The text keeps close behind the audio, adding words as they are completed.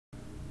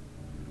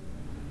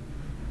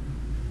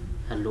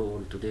Hello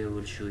all, today we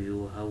will show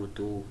you how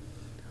to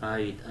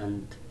hide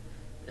and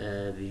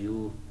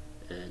view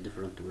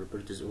different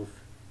properties of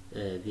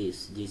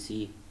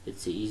VSDC.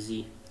 It's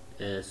easy,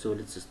 so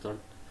let's start.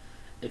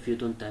 If you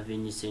don't have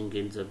anything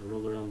in the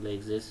program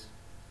like this,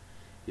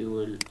 you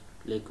will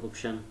click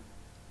option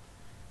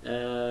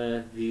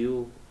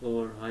view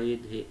or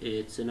hide.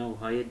 It's now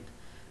hide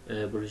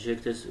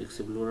projects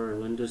explorer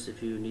windows.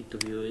 If you need to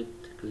view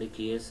it, click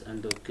yes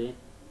and ok.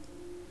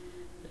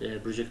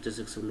 Projects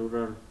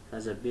explorer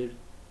has appeared.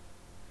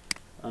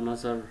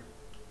 Another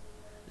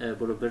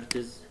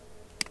properties,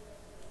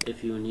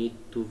 if you need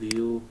to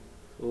view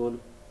all,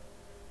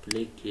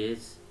 click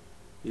yes,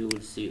 you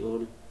will see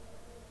all.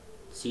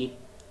 See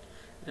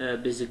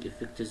basic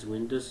effects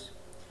windows,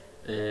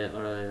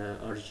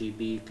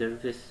 RGB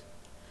curves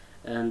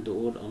and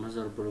all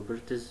another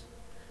properties.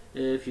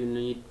 If you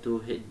need to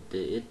hide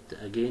it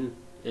again,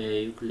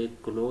 you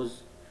click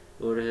close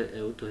or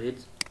auto hide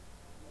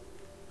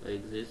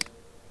like this,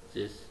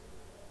 this.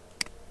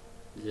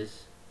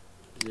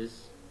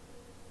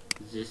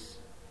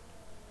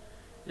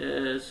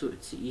 So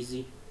it's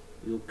easy,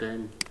 you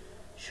can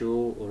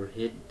show or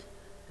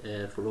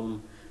hide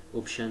from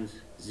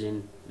options,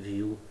 then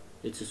view.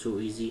 It's so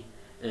easy.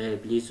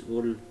 Please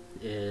all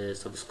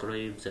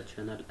subscribe the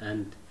channel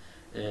and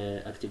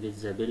activate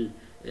the bell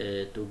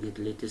to get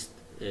latest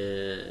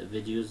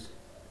videos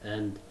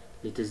and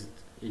latest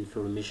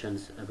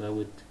informations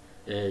about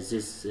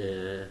this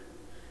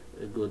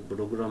good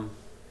program.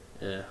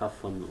 Have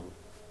fun.